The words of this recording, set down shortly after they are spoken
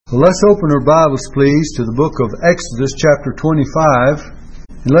Well, let's open our Bibles, please, to the book of Exodus, chapter 25.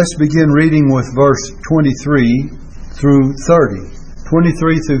 And let's begin reading with verse 23 through 30. 23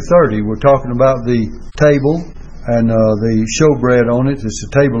 through 30, we're talking about the table and the showbread on it. It's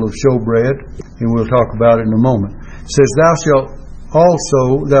a table of showbread, and we'll talk about it in a moment. It says, Thou shalt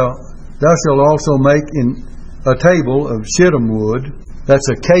also make in a table of shittim wood. That's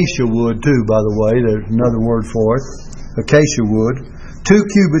acacia wood too, by the way. There's another word for it. Acacia wood. 2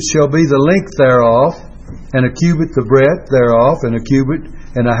 cubits shall be the length thereof, and a cubit the breadth thereof, and a cubit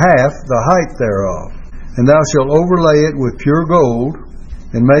and a half the height thereof. And thou shalt overlay it with pure gold,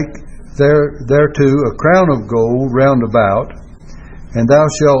 and make thereto a crown of gold round about. And thou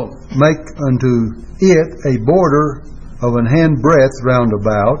shalt make unto it a border of an hand breadth round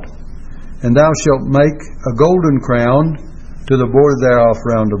about. And thou shalt make a golden crown to the border thereof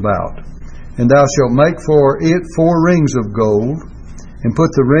round about. And thou shalt make for it 4 rings of gold, and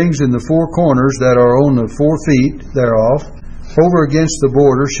put the rings in the 4 corners that are on the 4 feet thereof. Over against the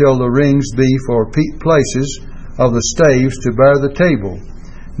border shall the rings be for places of the staves to bear the table.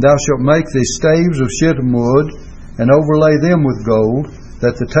 Thou shalt make the staves of shittim wood, and overlay them with gold,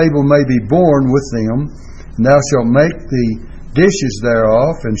 that the table may be borne with them. And thou shalt make the dishes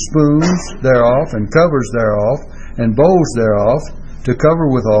thereof, and spoons thereof, and covers thereof, and bowls thereof, to cover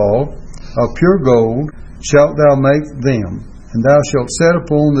withal. Of pure gold shalt thou make them. And thou shalt set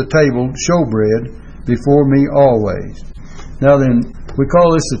upon the table showbread before me always. Now then, we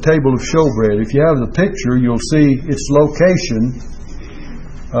call this the table of showbread. If you have the picture, you'll see its location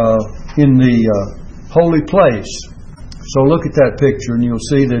in the holy place. So look at that picture, and you'll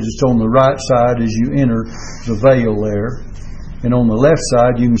see that it's on the right side as you enter the veil there. And on the left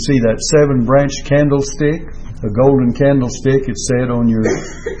side, you can see that 7-branched candlestick, a golden candlestick, it's said on your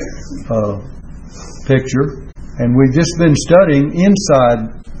picture. And we've just been studying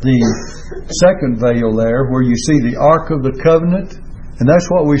inside the second veil there, where you see the Ark of the Covenant. And that's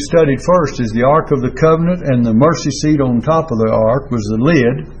what we studied first, is the Ark of the Covenant, and the mercy seat on top of the Ark was the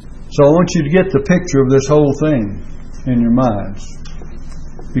lid. So I want you to get the picture of this whole thing in your minds,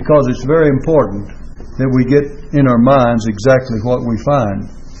 because it's very important that we get in our minds exactly what we find.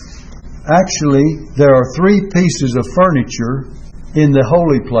 Actually, there are 3 pieces of furniture in the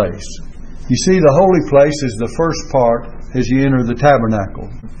holy place. You see, the holy place is the first part as you enter the tabernacle.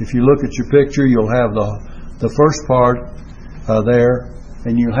 If you look at your picture, you'll have the first part there,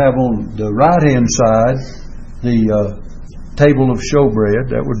 and you'll have on the right-hand side the table of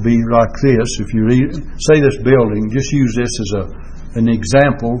showbread. That would be like this. If you say this building, just use this as an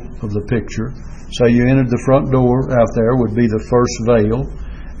example of the picture. So you entered the front door out there would be the first veil,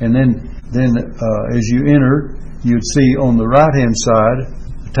 and then as you enter, you'd see on the right-hand side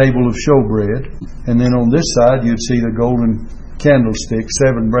table of showbread, and then on this side you'd see the golden candlestick,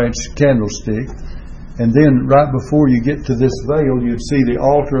 7-branched candlestick, and then right before you get to this veil you'd see the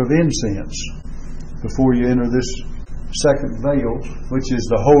altar of incense before you enter this second veil, which is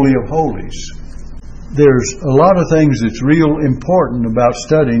the Holy of Holies. There's a lot of things that's real important about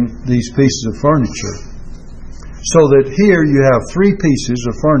studying these pieces of furniture, so that here you have 3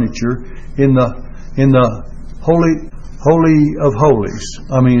 pieces of furniture in the Holy of Holies,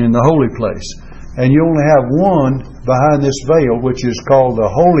 in the holy place. And you only have one behind this veil, which is called the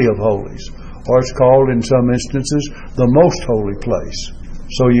Holy of Holies, or it's called in some instances the most holy place.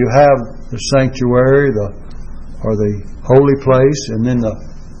 So you have the sanctuary, the holy place, and then the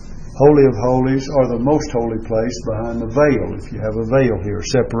Holy of Holies, or the most holy place, behind the veil, if you have a veil here,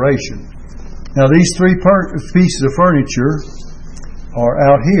 separation. Now these 3 pieces of furniture are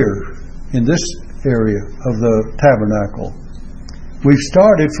out here in this area of the tabernacle. We've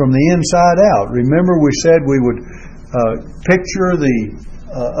started from the inside out. Remember, we said we would picture the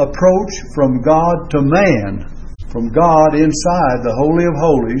approach from God to man, from God inside the Holy of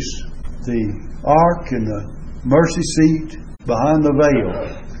Holies, the Ark and the mercy seat behind the veil.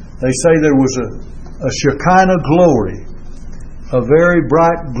 They say there was a Shekinah glory, a very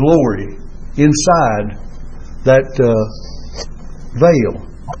bright glory inside that veil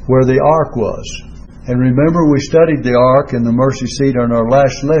where the Ark was. And remember, we studied the Ark and the mercy seat on our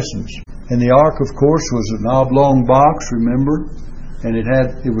last lessons. And the Ark, of course, was an oblong box, remember? And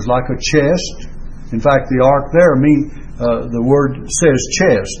it was like a chest. In fact, the Ark there, the word says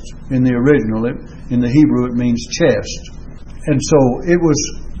chest in the original. In the Hebrew, it means chest. And so it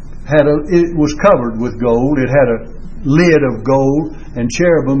was covered with gold. It had a lid of gold and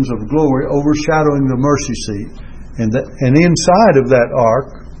cherubims of glory overshadowing the mercy seat. And inside of that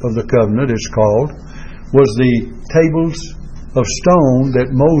Ark of the Covenant, it's called, was the tables of stone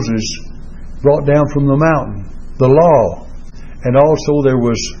that Moses brought down from the mountain, the law. And also there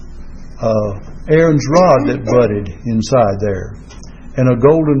was Aaron's rod that budded inside there, and a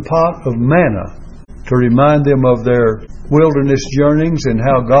golden pot of manna to remind them of their wilderness journeyings and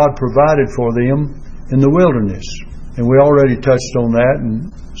how God provided for them in the wilderness. And we already touched on that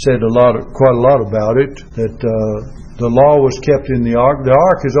and said quite a lot about it, that the law was kept in the ark. The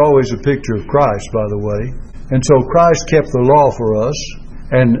ark is always a picture of Christ, by the way. And so Christ kept the law for us.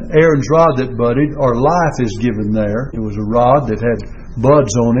 And Aaron's rod that budded, our life is given there. It was a rod that had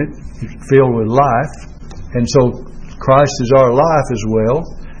buds on it, filled with life. And so Christ is our life as well.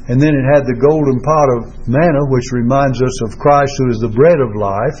 And then it had the golden pot of manna, which reminds us of Christ, who is the bread of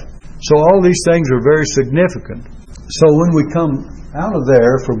life. So all these things are very significant. So when we come out of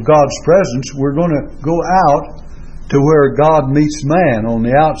there from God's presence, we're going to go out to where God meets man on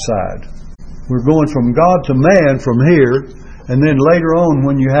the outside. We're going from God to man from here, and then later on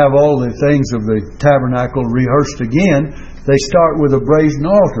when you have all the things of the tabernacle rehearsed again, they start with a brazen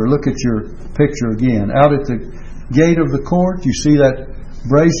altar. Look at your picture again. Out at the gate of the court, you see that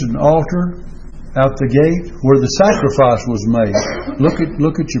brazen altar out the gate where the sacrifice was made. Look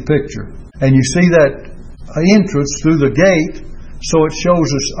at your picture. And you see that entrance through the gate, so it shows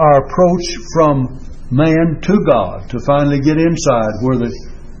us our approach from man to God to finally get inside where the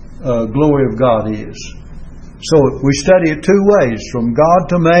glory of God is. So we study it two ways, from God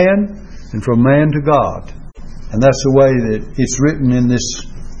to man and from man to God. And that's the way that it's written in this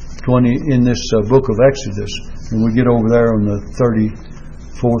book of Exodus. And we get over there on the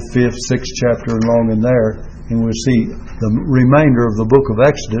 34th, 5th, 6th chapter along in there, and we'll see the remainder of the book of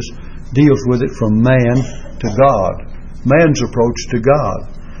Exodus deals with it from man to God. Man's approach to God.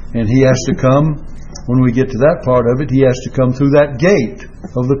 And he has to come, when we get to that part of it, he has to come through that gate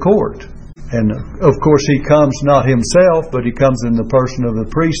of the court. And of course he comes not himself, but he comes in the person of the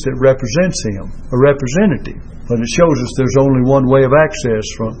priest that represents him, a representative. But it shows us there's only one way of access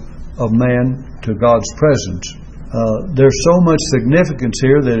of man to God's presence. There's so much significance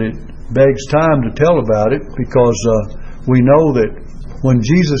here that it begs time to tell about it, because we know that when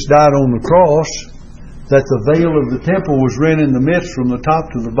Jesus died on the cross, that the veil of the temple was rent in the midst from the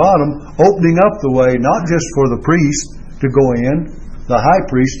top to the bottom, opening up the way not just for the priest to go in, the high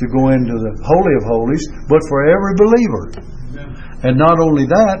priest to go into the Holy of Holies, but for every believer. And not only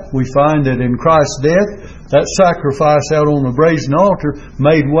that, we find that in Christ's death, that sacrifice out on the brazen altar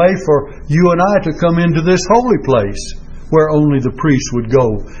made way for you and I to come into this holy place, where only the priest would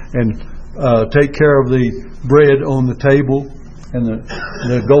go and take care of the bread on the table and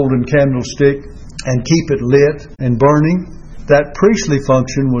the golden candlestick and keep it lit and burning. That priestly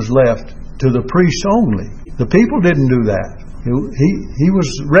function was left to the priest only. The people didn't do that. He was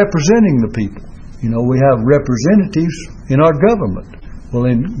representing the people. You know, we have representatives in our government. Well,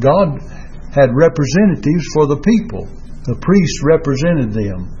 then God had representatives for the people. The priests represented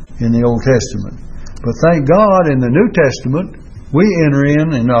them in the Old Testament. But thank God in the New Testament, we enter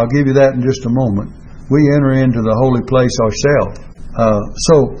in, and I'll give you that in just a moment, we enter into the holy place ourselves.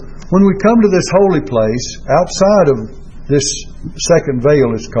 So when we come to this holy place, outside of this second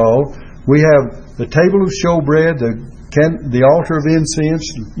veil it's called, we have the table of showbread, the altar of incense,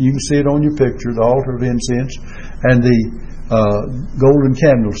 you can see it on your picture, the altar of incense, and the golden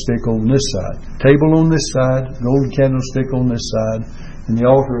candlestick on this side. Table on this side, golden candlestick on this side, and the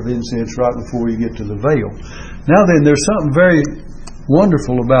altar of incense right before you get to the veil. Now then, there's something very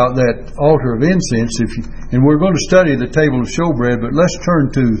wonderful about that altar of incense, and we're going to study the table of showbread, but let's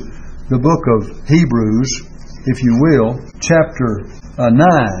turn to the book of Hebrews, if you will, chapter 9.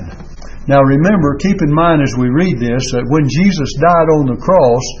 Now remember, keep in mind as we read this, that when Jesus died on the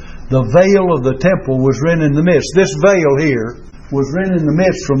cross, the veil of the temple was rent in the midst. This veil here was rent in the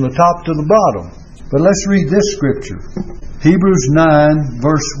midst from the top to the bottom. But let's read this scripture. Hebrews 9,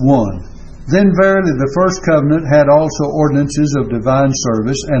 verse 1. Then verily the first covenant had also ordinances of divine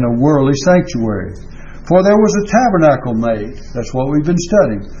service and a worldly sanctuary. For there was a tabernacle made. That's what we've been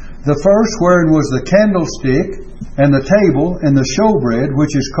studying. The first wherein was the candlestick and the table and the showbread,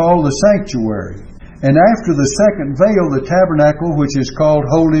 which is called the sanctuary. And after the second veil, the tabernacle, which is called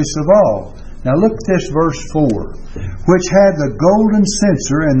holiest of all. Now look at this verse 4. Which had the golden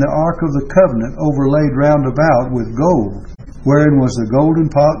censer and the ark of the covenant overlaid round about with gold, wherein was the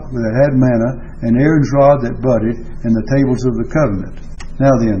golden pot that had manna, and Aaron's rod that budded, and the tables of the covenant.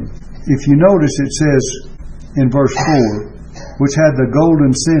 Now then, if you notice, it says in verse 4, which had the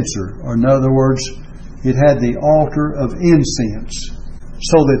golden censer, or in other words, it had the altar of incense.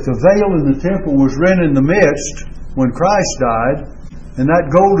 So that the veil in the temple was rent in the midst when Christ died, and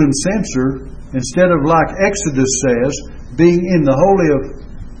that golden censer, instead of like Exodus says, being in the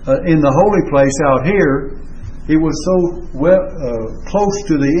holy place out here, it was so close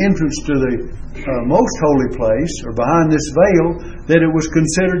to the entrance to the most holy place, or behind this veil, that it was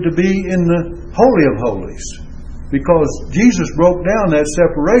considered to be in the Holy of Holies. Because Jesus broke down that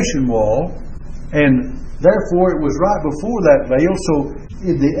separation wall, and therefore it was right before that veil, so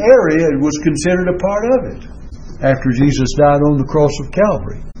in the area it was considered a part of it after Jesus died on the cross of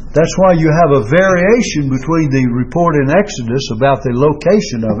Calvary. That's why you have a variation between the report in Exodus about the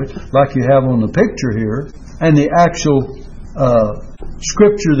location of it, like you have on the picture here, and the actual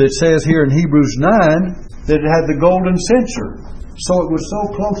scripture that says here in Hebrews 9 that it had the golden censer. So it was so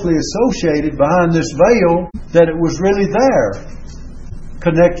closely associated behind this veil that it was really there,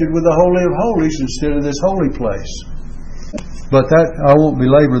 connected with the Holy of Holies instead of this holy place. But that, I won't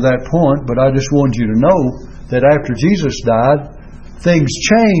belabor that point, but I just wanted you to know that after Jesus died, things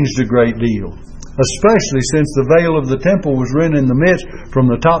changed a great deal, especially since the veil of the temple was rent in the midst from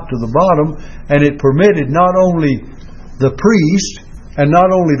the top to the bottom, and it permitted not only the priest and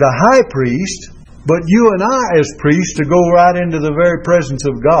not only the high priest, but you and I as priests to go right into the very presence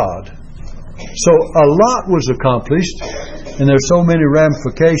of God. So a lot was accomplished, and there's so many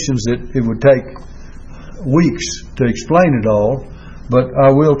ramifications that it would take weeks to explain it all, but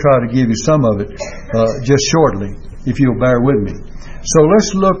I will try to give you some of it just shortly, if you'll bear with me. So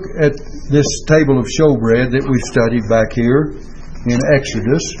let's look at this table of showbread that we've studied back here in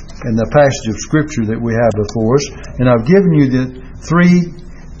Exodus and the passage of Scripture that we have before us. And I've given you the three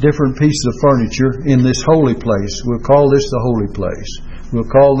different pieces of furniture in this holy place. We'll call this the holy place.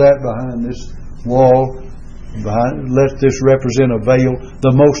 We'll call that behind this wall, let this represent a veil,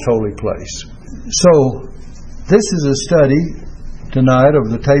 the most holy place. So this is a study tonight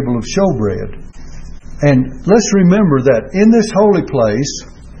of the table of showbread. And let's remember that in this holy place,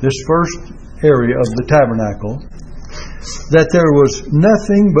 this first area of the tabernacle, that there was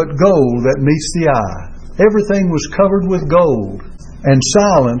nothing but gold that meets the eye. Everything was covered with gold, and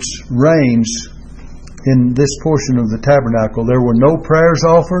silence reigns in this portion of the tabernacle. There were no prayers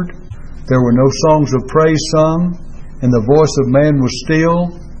offered, there were no songs of praise sung, and the voice of man was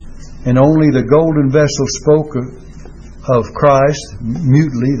still, and only the golden vessel spoke of Christ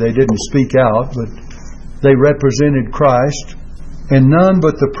mutely. They didn't speak out, but they represented Christ. And none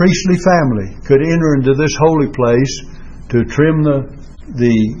but the priestly family could enter into this holy place to trim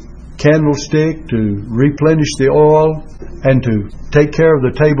the candlestick, to replenish the oil, and to take care of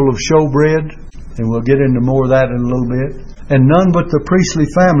the table of showbread. And we'll get into more of that in a little bit. And none but the priestly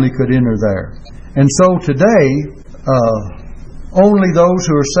family could enter there. And so today, only those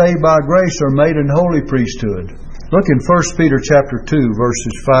who are saved by grace are made an holy priesthood. Look in 1 Peter chapter 2,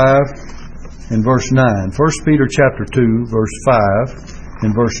 verses 5 and verse 9. 1 Peter chapter 2, verse 5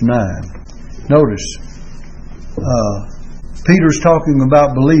 and verse 9. Notice, Peter's talking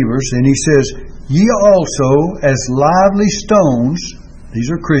about believers, and he says, "Ye also as lively stones," these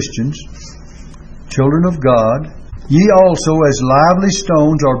are Christians, children of God, "ye also as lively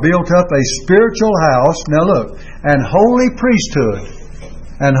stones are built up a spiritual house," now look, "and holy priesthood,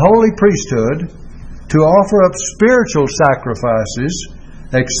 to offer up spiritual sacrifices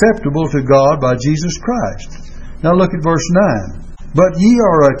acceptable to God by Jesus Christ." Now look at verse 9. "But ye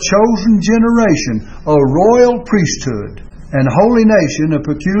are a chosen generation, a royal priesthood, and holy nation, a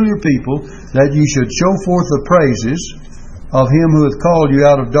peculiar people, that ye should show forth the praises of Him who hath called you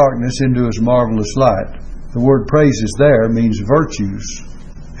out of darkness into His marvelous light." The word praises there means virtues.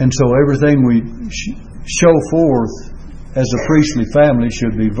 And so everything we show forth as a priestly family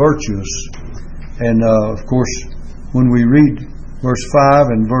should be virtuous. And of course, when we read verse 5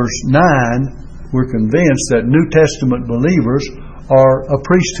 and verse 9, we're convinced that New Testament believers are a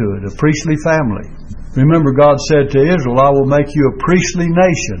priesthood, a priestly family. Remember, God said to Israel, "I will make you a priestly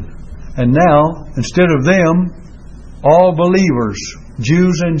nation." And now, instead of them, all believers,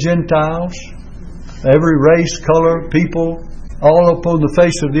 Jews and Gentiles, every race, color, people, all upon the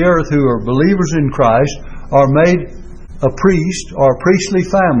face of the earth who are believers in Christ, are made a priest or a priestly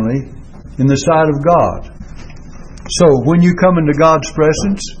family in the sight of God. So when you come into God's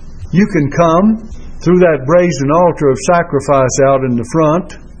presence, you can come through that brazen altar of sacrifice out in the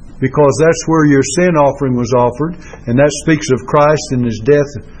front, because that's where your sin offering was offered, and that speaks of Christ and His death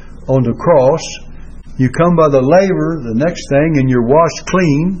on the cross. You come by the laver, the next thing, and you're washed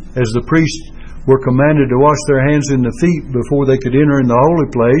clean, as the priests were commanded to wash their hands and the feet before they could enter in the holy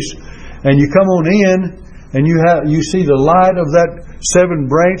place. And you come on in, and you see the light of that seven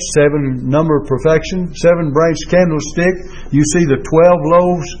number of perfection, 7-branch candlestick. You see the 12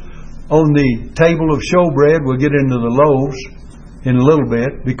 loaves on the table of showbread. We'll get into the loaves in a little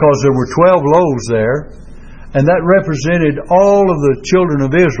bit, because there were 12 loaves there, and that represented all of the children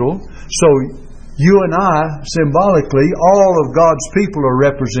of Israel. So You and I, symbolically, all of God's people are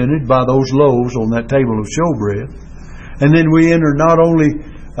represented by those loaves on that table of showbread. And then we enter not only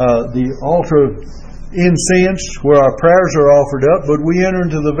the altar of incense where our prayers are offered up, but we enter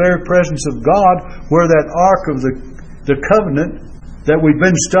into the very presence of God where that ark of the covenant that we've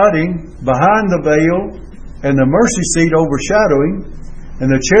been studying behind the veil and the mercy seat overshadowing, and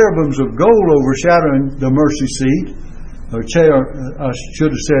the cherubims of gold overshadowing the mercy seat, or I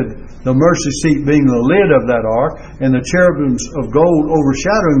should have said the mercy seat being the lid of that ark, and the cherubims of gold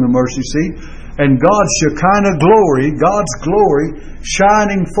overshadowing the mercy seat, and God's Shekinah glory, God's glory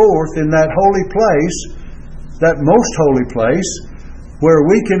shining forth in that holy place, that most holy place, where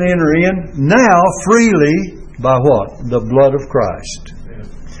we can enter in now freely by what? The blood of Christ.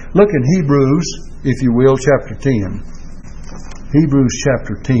 Look in Hebrews, if you will, chapter 10. Hebrews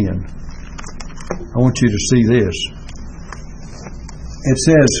chapter 10. I want you to see this. It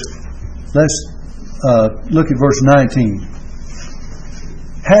says, let's look at verse 19.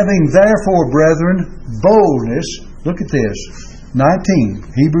 Having therefore, brethren, boldness, look at this, 19,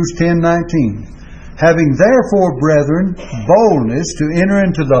 Hebrews 10:19. Having therefore, brethren, boldness to enter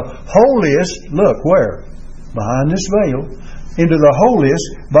into the holiest, look, where? Behind this veil, into the holiest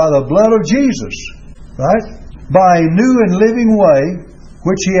by the blood of Jesus, right? By a new and living way,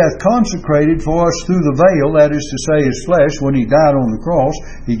 which He hath consecrated for us through the veil, that is to say, His flesh. When He died on the cross,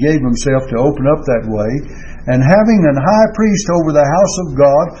 He gave Himself to open up that way. And having an high priest over the house of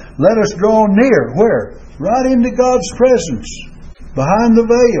God, let us draw near. Where? Right into God's presence, behind the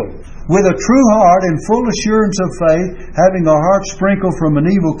veil, with a true heart and full assurance of faith, having our hearts sprinkled from an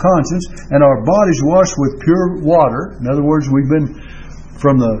evil conscience, and our bodies washed with pure water. In other words, we've been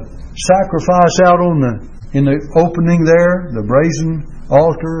from the sacrifice out in the opening there, the brazen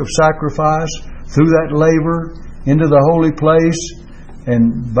altar of sacrifice, through that laver, into the holy place,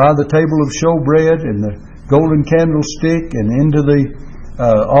 and by the table of showbread, and the golden candlestick, and into the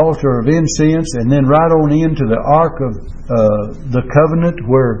altar of incense, and then right on into the ark of the covenant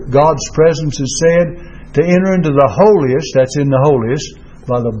where God's presence is said, to enter into the holiest, that's in the holiest,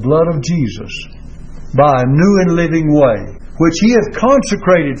 by the blood of Jesus, by a new and living way, which He hath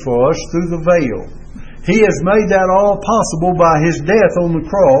consecrated for us through the veil. He has made that all possible by His death on the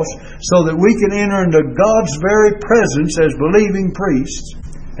cross, so that we can enter into God's very presence as believing priests.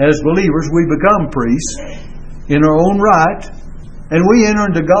 As believers, we become priests in our own right, and we enter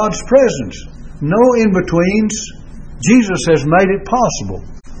into God's presence. No in-betweens. Jesus has made it possible.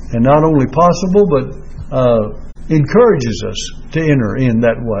 And not only possible, but encourages us to enter in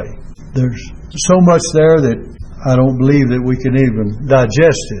that way. There's so much there that I don't believe that we can even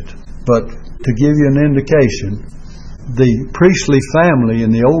digest it. But to give you an indication, the priestly family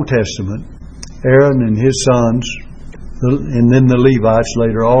in the Old Testament, Aaron and his sons, and then the Levites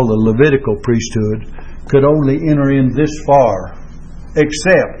later, all the Levitical priesthood, could only enter in this far,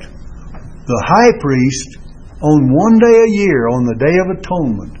 except the high priest on one day a year, on the Day of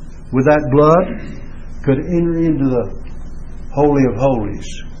Atonement, with that blood, could enter into the Holy of Holies.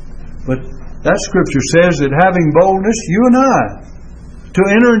 But that Scripture says that having boldness, you and I, to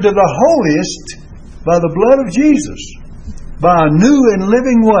enter into the holiest by the blood of Jesus, by a new and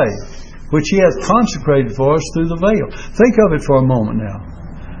living way, which He hath consecrated for us through the veil. Think of it for a moment now.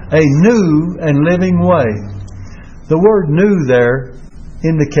 A new and living way. The word new there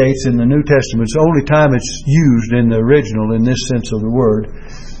indicates in the New Testament, it's the only time it's used in the original in this sense of the word,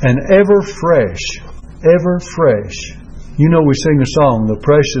 and ever fresh. Ever fresh. You know, we sing a song, the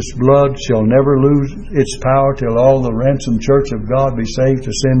precious blood shall never lose its power till all the ransomed church of God be saved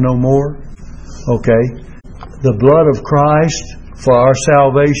to sin no more. Okay. The blood of Christ for our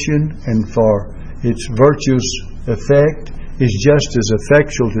salvation and for its virtuous effect is just as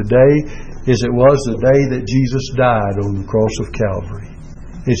effectual today as it was the day that Jesus died on the cross of Calvary.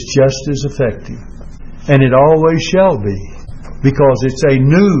 It's just as effective. And it always shall be, because it's a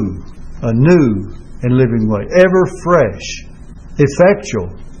new and living way, ever fresh,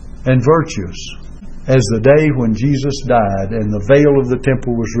 effectual, and virtuous, as the day when Jesus died and the veil of the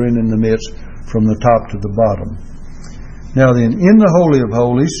temple was rent in the midst from the top to the bottom. Now then, in the Holy of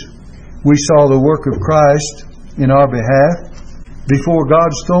Holies, we saw the work of Christ in our behalf before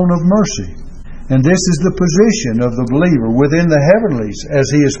God's throne of mercy. And this is the position of the believer within the heavenlies as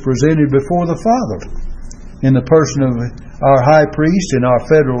he is presented before the Father, in the person of our high priest and our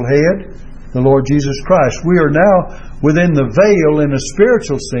federal head, the Lord Jesus Christ. We are now within the veil in a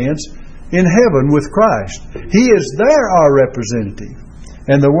spiritual sense in heaven with Christ. He is there, our representative,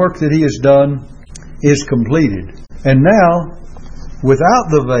 and the work that He has done is completed. And now, without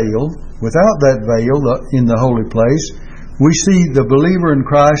the veil, without that veil in the holy place, we see the believer in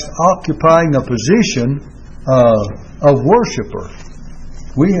Christ occupying a position of worshiper.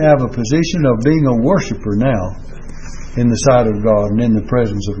 We have a position of being a worshiper now in the sight of God and in the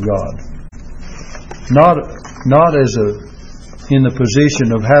presence of God. Not as in the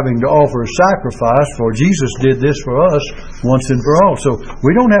position of having to offer a sacrifice, for Jesus did this for us once and for all. So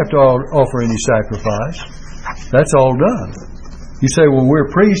we don't have to offer any sacrifice. That's all done. You say, well,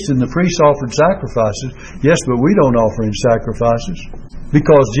 we're priests and the priests offered sacrifices. Yes, but we don't offer any sacrifices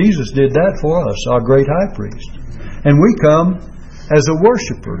because Jesus did that for us, our great high priest. And we come as a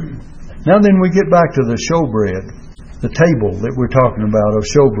worshiper. Now then we get back to the showbread, the table that we're talking about of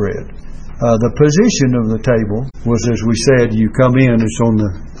showbread. The position of the table was, as we said, you come in, it's on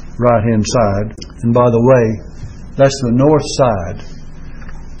the right-hand side. And by the way, that's the north side.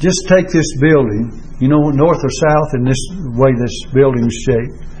 Just take this building, you know, north or south in this way this building is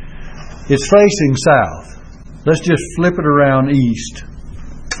shaped. It's facing south. Let's just flip it around east.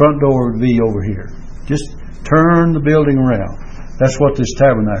 Front door would be over here. Just turn the building around. That's what this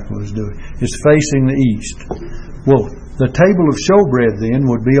tabernacle is doing. It's facing the east. Well, the table of showbread then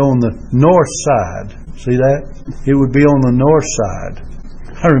would be on the north side. See that? It would be on the north side.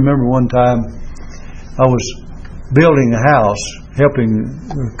 I remember one time I was building a house, helping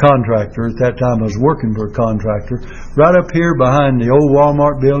a contractor. At that time I was working for a contractor. Right up here behind the old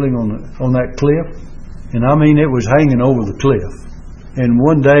Walmart building on that cliff. And I mean, it was hanging over the cliff. And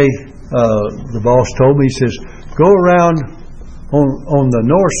one day the boss told me, he says, go around on the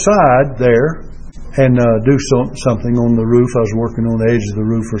north side there and do something on the roof. I was working on the edge of the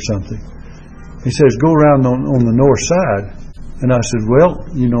roof or something. He says, go around on the north side. And I said, well,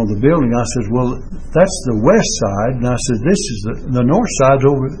 you know, the building. I said, well, that's the west side. And I said, this is the north side's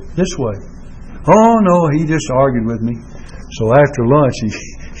over this way. Oh, no, he just argued with me. So after lunch,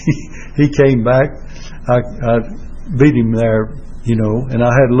 he came back. I beat him there, you know, and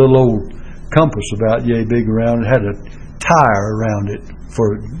I had a little old compass about yay big around. It had a tire around it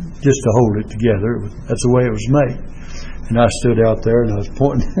for just to hold it together. That's the way it was made. And I stood out there and I was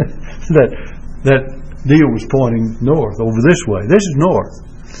pointing. that deal was pointing north, over this way. This is north.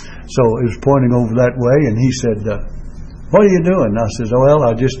 So it was pointing over that way, and he said, what are you doing? And I said, well,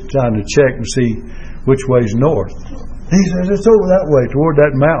 I'm just trying to check and see which way's north. He said, it's over that way, toward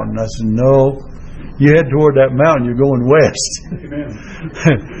that mountain. I said, no, you head toward that mountain, you're going west.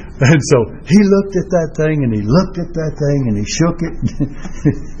 And so he looked at that thing, and he looked at that thing, and he shook it.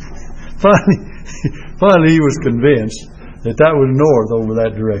 Finally, he was convinced that was north over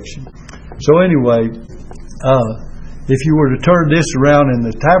that direction. So anyway, if you were to turn this around and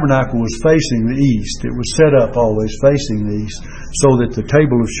the tabernacle was facing the east, it was set up always facing the east, so that the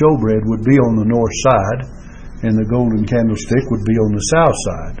table of showbread would be on the north side and the golden candlestick would be on the south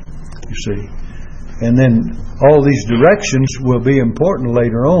side, you see. And then all these directions will be important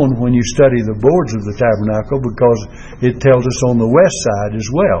later on when you study the boards of the tabernacle, because it tells us on the west side as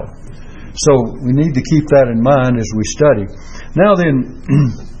well. So we need to keep that in mind as we study. Now then,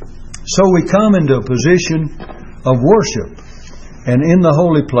 so we come into a position of worship. And in the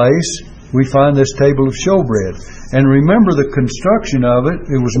holy place, we find this table of showbread. And remember the construction of it.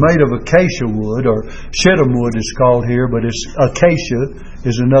 It was made of acacia wood, or shittim wood is called here, but it's acacia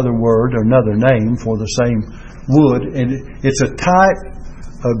is another word, or another name for the same wood. And it's a tight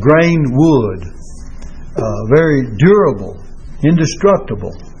grained wood, very durable,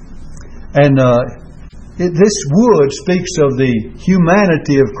 indestructible. And this wood speaks of the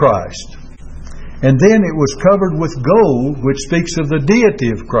humanity of Christ. And then it was covered with gold, which speaks of the deity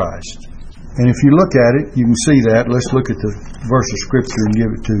of Christ. And if you look at it, you can see that. Let's look at the verse of Scripture and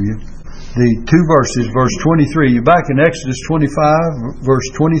give it to you. The two verses, verse 23. You're back in Exodus 25, verse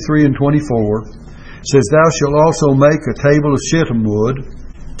 23 and 24. It says, thou shalt also make a table of shittim wood.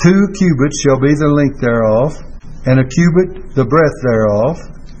 2 cubits shall be the length thereof, and a cubit the breadth thereof,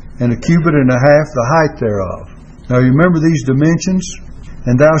 and a cubit and a half the height thereof. Now you remember these dimensions?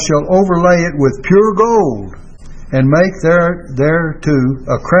 And thou shalt overlay it with pure gold, and make thereto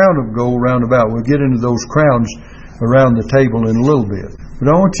a crown of gold round about. We'll get into those crowns around the table in a little bit. But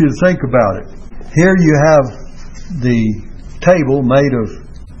I want you to think about it. Here you have the table made of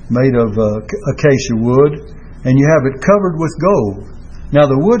acacia wood, and you have it covered with gold. Now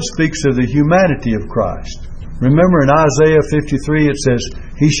the wood speaks of the humanity of Christ. Remember in Isaiah 53 it says,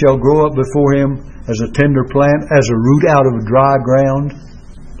 he shall grow up before him as a tender plant, as a root out of a dry ground,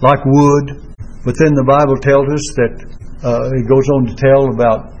 like wood. But then the Bible tells us that it goes on to tell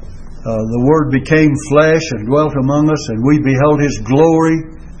about the Word became flesh and dwelt among us, and we beheld His glory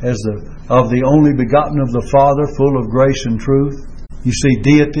as of the only begotten of the Father, full of grace and truth. You see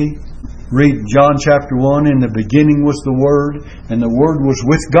deity. read John chapter 1, in the beginning was the Word, and the Word was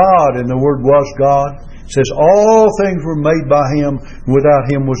with God, and the Word was God. It says all things were made by Him. Without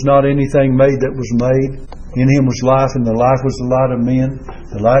Him was not anything made that was made. In Him was life, and the life was the light of men.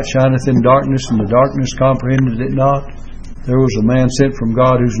 The light shineth in darkness, and the darkness comprehended it not. There was a man sent from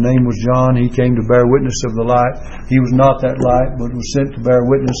God whose name was John. He came to bear witness of the light. He was not that light, but was sent to bear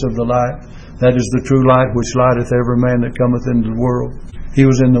witness of the light. That is the true light which lighteth every man that cometh into the world. He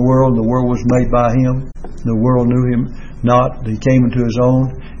was in the world, and the world was made by Him. The world knew Him not. He came into His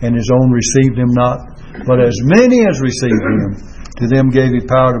own, and His own received Him not. But as many as received Him, to them gave He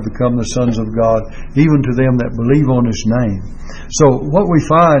power to become the sons of God, even to them that believe on His name. So what we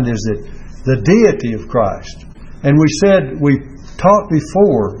find is that the deity of Christ, and we taught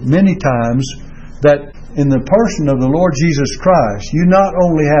before many times that in the person of the Lord Jesus Christ, you not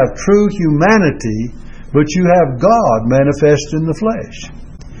only have true humanity, but you have God manifest in the flesh.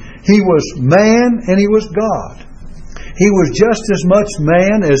 He was man and He was God. He was just as much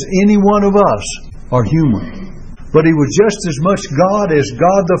man as any one of us are human. But He was just as much God as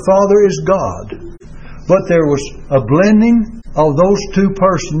God the Father is God. But there was a blending of those two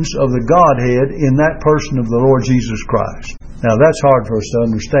persons of the Godhead in that person of the Lord Jesus Christ. Now that's hard for us to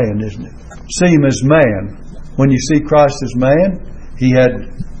understand, isn't it? See Him as man. When you see Christ as man, He had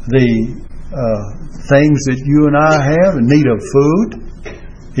the things that you and I have in need of food.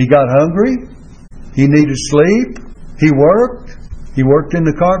 He got hungry. He needed sleep. He worked. He worked in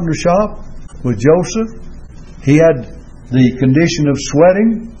the carpenter shop with Joseph. He had the condition of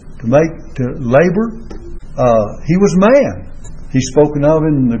sweating to labor. He was man. He's spoken of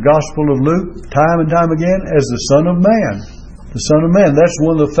in the Gospel of Luke time and time again as the Son of Man. The Son of Man. That's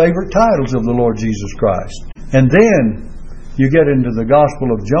one of the favorite titles of the Lord Jesus Christ. And then you get into the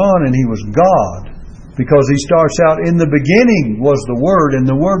Gospel of John, and He was God. Because he starts out, in the beginning was the Word, and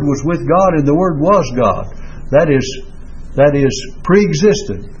the Word was with God, and the Word was God. That is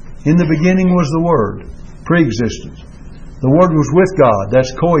pre-existent. In the beginning was the Word. Pre-existence. The Word was with God.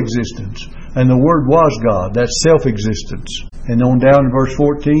 That's coexistence. And the Word was God. That's self-existence. And on down in verse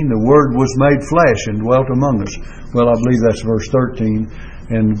 14, the Word was made flesh and dwelt among us. Well, I believe that's verse 13.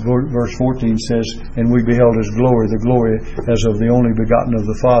 And verse 14 says, and we beheld His glory, the glory as of the only begotten of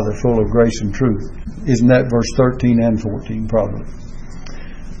the Father, full of grace and truth. Isn't that verse 13 and 14 probably?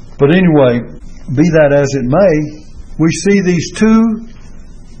 But anyway, be that as it may, we see these two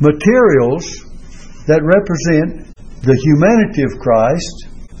materials that represent the humanity of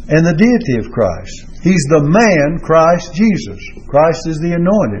Christ and the deity of Christ. He's the man, Christ Jesus. Christ is the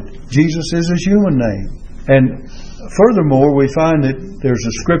anointed. Jesus is His human name. And furthermore, we find that there's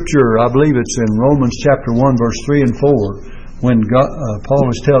a scripture, I believe it's in Romans chapter 1, verse 3 and 4, when Paul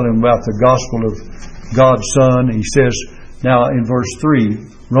is telling about the gospel of God's Son. He says, now in verse 3,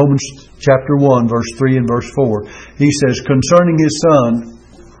 Romans chapter 1, verse 3 and verse 4, he says, concerning His Son,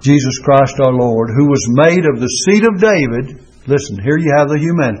 Jesus Christ our Lord, who was made of the seed of David. Listen, here you have the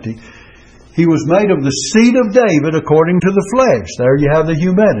humanity. He was made of the seed of David according to the flesh. There you have the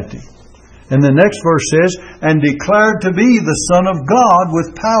humanity. And the next verse says, and declared to be the Son of God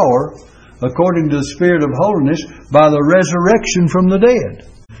with power, according to the Spirit of holiness, by the resurrection from the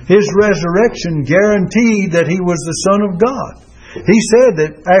dead. His resurrection guaranteed that He was the Son of God. He said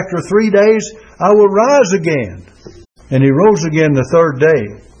that after 3 days, I will rise again. And He rose again the third day.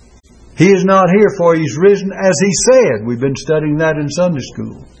 He is not here, for He's risen as He said. We've been studying that in Sunday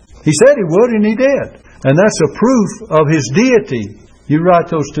school. He said He would, and He did. And that's a proof of His deity. You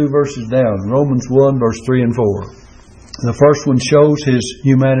write those two verses down. Romans 1, verse 3 and 4. The first one shows His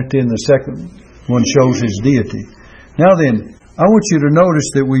humanity, and the second one shows His deity. Now then, I want you to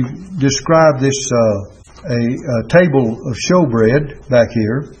notice that we described this a table of showbread back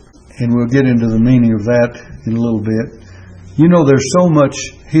here, and we'll get into the meaning of that in a little bit. You know, there's so much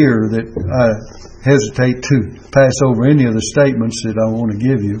here that I hesitate to pass over any of the statements that I want to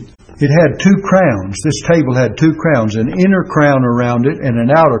give you. It had two crowns. This table had two crowns, an inner crown around it and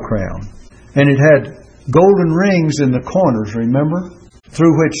an outer crown. And it had golden rings in the corners, remember?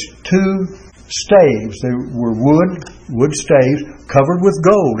 Through which two staves, they were wood staves, covered with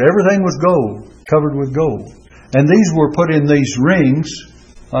gold. Everything was gold, covered with gold. And these were put in these rings,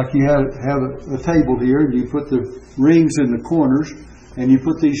 like you have a table here, and you put the rings in the corners, and you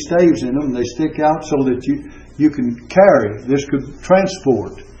put these staves in them, and they stick out so that you can carry. This could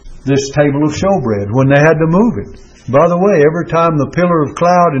transport this table of showbread when they had to move it. By the way, every time the pillar of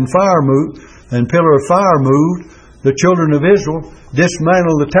cloud and fire moved, the children of Israel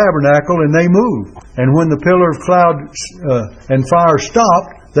dismantled the tabernacle and they moved. And when the pillar of cloud and fire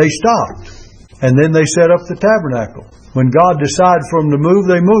stopped, they stopped. And then they set up the tabernacle. When God decided for them to move,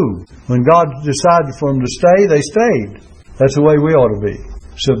 they moved. When God decided for them to stay, they stayed. That's the way we ought to be,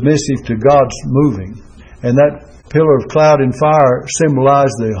 submissive to God's moving. And that pillar of cloud and fire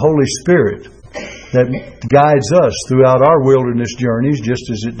symbolized the Holy Spirit that guides us throughout our wilderness journeys, just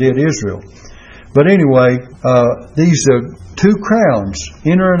as it did Israel. But anyway, these two crowns,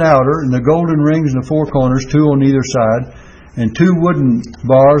 inner and outer, and the golden rings in the four corners, two on either side, and two wooden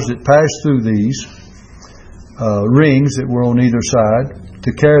bars that passed through these rings that were on either side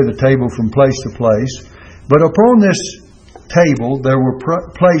to carry the table from place to place. But upon this table there were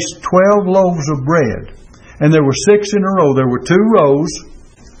placed 12 loaves of bread, and there were 6 in a row. There were 2 rows,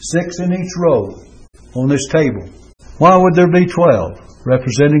 6 in each row on this table. Why would there be 12?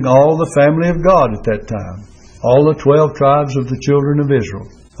 Representing all the family of God at that time. All the 12 tribes of the children of Israel,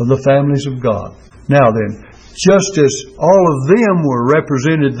 of the families of God. Now then, just as all of them were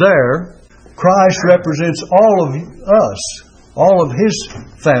represented there, Christ represents all of us, all of His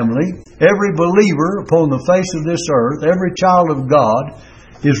family. Every believer upon the face of this earth, every child of God,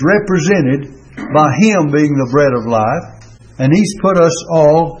 is represented by Him being the bread of life. And He's put us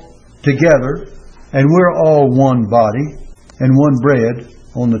all together, and we're all one body and one bread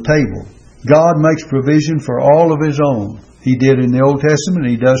on the table. God makes provision for all of His own. He did in the Old Testament,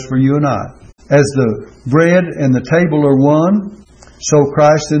 He does for you and I. As the bread and the table are one, so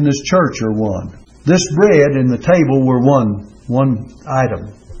Christ and this church are one. This bread and the table were one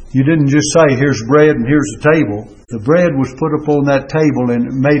item. You didn't just say, here's bread and here's the table. The bread was put upon that table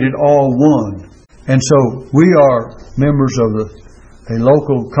and made it all one. And so we are members of a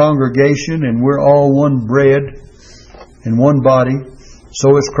local congregation, and we're all one bread and one body.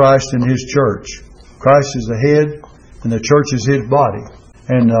 So is Christ and His church. Christ is the head, and the church is His body.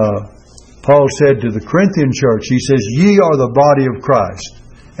 And Paul said to the Corinthian church, he says, ye are the body of Christ,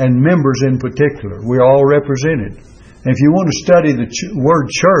 and members in particular. We're all represented. And if you want to study the word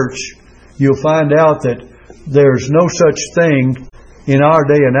church, you'll find out that there's no such thing in our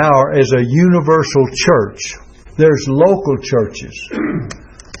day and hour as a universal church. There's local churches.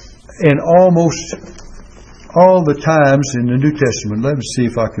 And almost all the times in the New Testament, let me see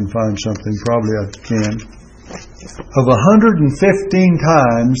if I can find something, probably I can, of 115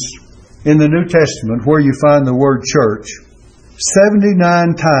 times in the New Testament where you find the word church,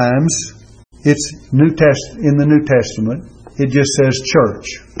 79 times it's in the New Testament, it just says church,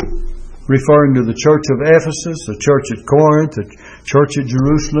 referring to the church of Ephesus, the church at Corinth, the church at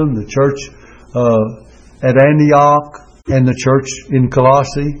Jerusalem, the church at Antioch, and the church in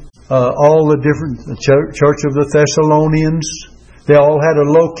Colossae, all the different, the church of the Thessalonians. They all had a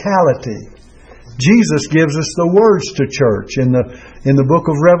locality. Jesus gives us the words to church in the book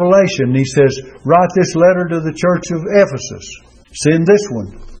of Revelation. He says, write this letter to the church of Ephesus. Send this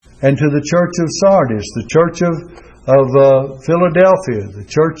one. And to the church of Sardis, the church of Philadelphia, the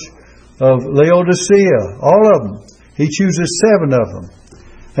church of Laodicea, all of them. He chooses 7 of them.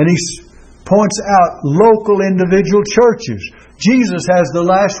 And he points out local individual churches. Jesus has the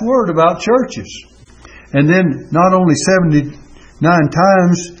last word about churches. And then not only 79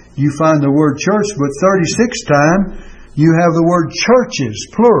 times you find the word church, but 36 times you have the word churches,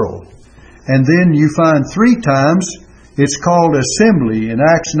 plural. And then you find 3 times it's called assembly in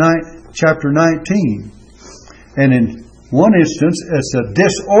Acts chapter 19. And in one instance, it's a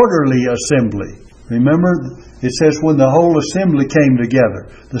disorderly assembly. Remember, it says when the whole assembly came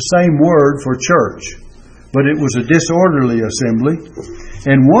together. The same word for church. But it was a disorderly assembly.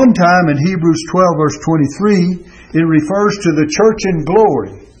 And one time in Hebrews 12 verse 23, it refers to the church in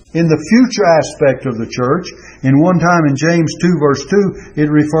glory, in the future aspect of the church. And one time in James 2 verse 2, it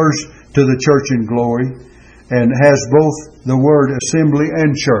refers to the church in glory and has both the word assembly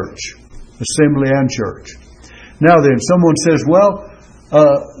and church. Assembly and church. Now then, someone says, well,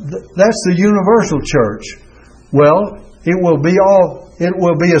 that's the universal church. Well, it will be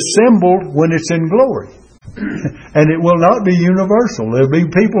assembled when it's in glory. And it will not be universal. There'll be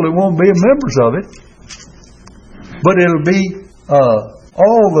people that won't be members of it. But it'll be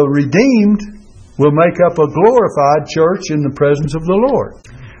all the redeemed will make up a glorified church in the presence of the Lord.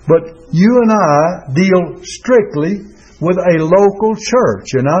 But you and I deal strictly with a local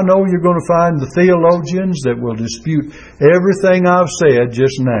church. And I know you're going to find the theologians that will dispute everything I've said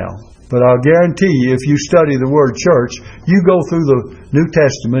just now. But I'll guarantee you, if you study the word church, you go through the New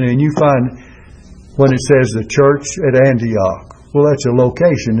Testament and you find when it says the church at Antioch. Well, that's a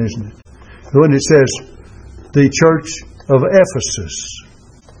location, isn't it? When it says the church of Ephesus,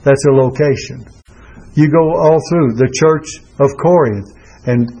 that's a location. You go all through the church of Corinth.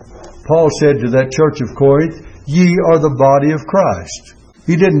 And Paul said to that church of Corinth, ye are the body of Christ.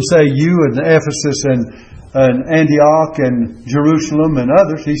 He didn't say you and Ephesus and Antioch and Jerusalem and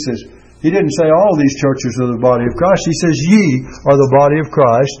others. He didn't say all these churches are the body of Christ. He says ye are the body of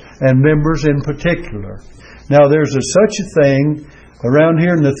Christ and members in particular. Now there's such a thing around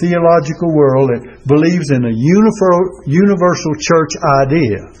here in the theological world that believes in a universal church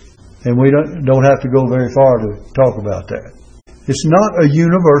idea. And we don't have to go very far to talk about that. It's not a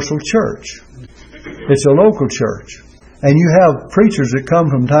universal church. It's a local church. And you have preachers that come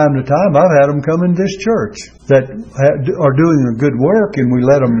from time to time. I've had them come in this church that are doing a good work, and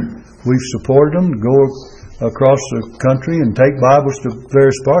we've supported them to go across the country and take Bibles to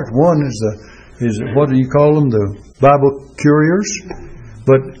various parts. One is what do you call them? The Bible couriers.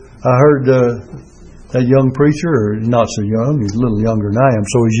 But I heard that young preacher, or not so young, he's a little younger than I am,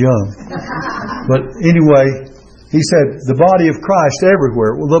 so he's young. But anyway, he said, the body of Christ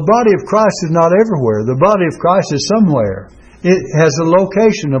everywhere. Well, the body of Christ is not everywhere. The body of Christ is somewhere. It has a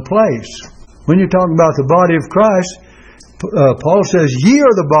location, a place. When you're talking about the body of Christ, Paul says, ye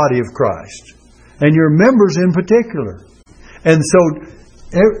are the body of Christ, and your members in particular. And so,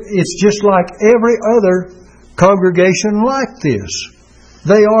 it's just like every other congregation like this.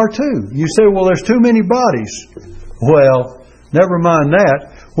 They are too. You say, well, there's too many bodies. Well, never mind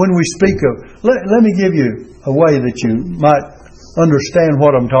that. When we speak of... Let me give you a way that you might understand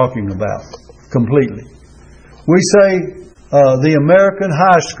what I'm talking about completely. We say the American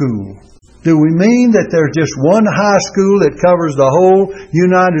high school. Do we mean that there's just one high school that covers the whole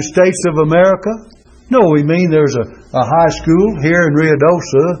United States of America? No, we mean there's a high school here in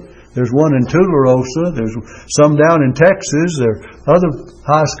Ruidoso. There's one in Tularosa. There's some down in Texas. There are other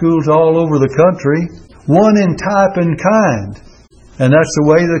high schools all over the country. One in type and kind. And that's the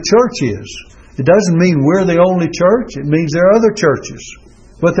way the church is. It doesn't mean we're the only church. It means there are other churches.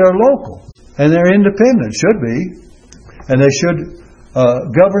 But they're local. And they're independent. Should be. And they should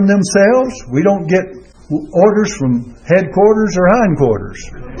govern themselves. We don't get orders from headquarters or hindquarters.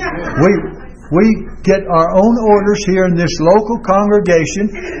 We get our own orders here in this local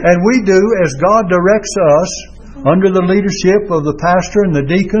congregation. And we do as God directs us under the leadership of the pastor and the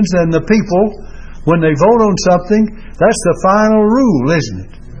deacons and the people. When they vote on something, that's the final rule, isn't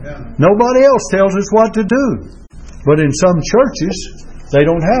it? Nobody else tells us what to do. But in some churches, they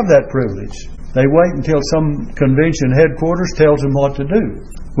don't have that privilege. They wait until some convention headquarters tells them what to do.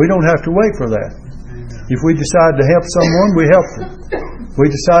 We don't have to wait for that. If we decide to help someone, we help them. We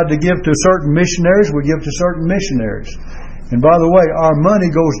decide to give to certain missionaries, we give to certain missionaries. And by the way, our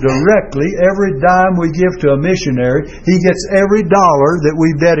money goes directly, every dime we give to a missionary, he gets every dollar that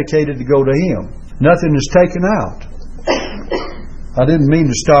we've dedicated to go to him. Nothing is taken out. I didn't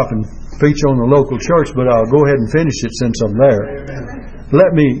mean to stop and preach on the local church, but I'll go ahead and finish it since I'm there.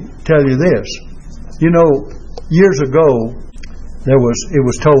 Let me tell you this. You know, years ago, it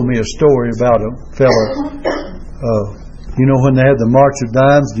was told me a story about a fellow. You know, when they had the March of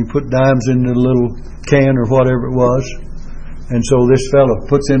Dimes, you put dimes in the little can or whatever it was. And so this fellow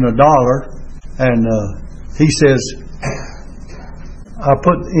puts in $1, and he says, I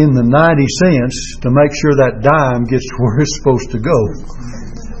put in the 90 cents to make sure that dime gets to where it's supposed to go.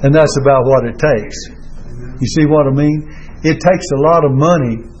 And that's about what it takes. You see what I mean? It takes a lot of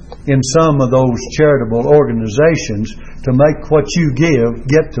money in some of those charitable organizations to make what you give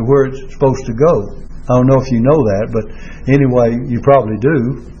get to where it's supposed to go. I don't know if you know that, but anyway, you probably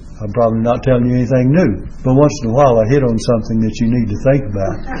do. I'm probably not telling you anything new. But once in a while I hit on something that you need to think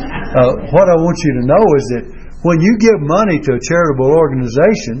about. What I want you to know is that when you give money to a charitable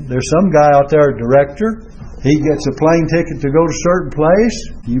organization, there's some guy out there, a director. He gets a plane ticket to go to a certain place.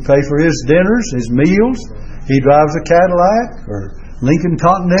 You pay for his dinners, his meals. He drives a Cadillac or Lincoln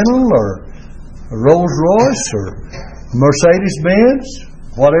Continental or a Rolls Royce or Mercedes-Benz,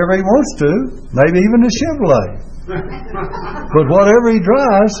 whatever he wants to, maybe even a Chevrolet. But whatever he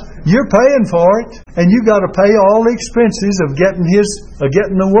drives, you're paying for it, and you got to pay all the expenses of getting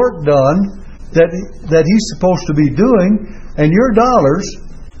the work done that he's supposed to be doing, and your dollars,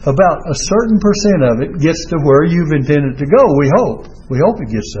 about a certain percent of it gets to where you've intended to go. We hope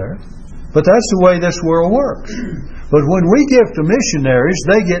it gets there. But that's the way this world works. But when we give to missionaries,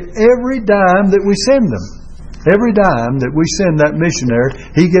 they get every dime that we send them. Every dime that we send that missionary,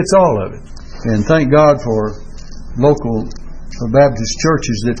 he gets all of it. And thank God for local Baptist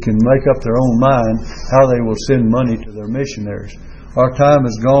churches that can make up their own mind how they will send money to their missionaries. Our time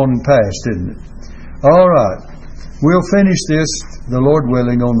is gone and past, isn't it? All right. We'll finish this, the Lord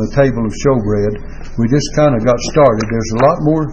willing, on the table of showbread. We just kind of got started. There's a lot more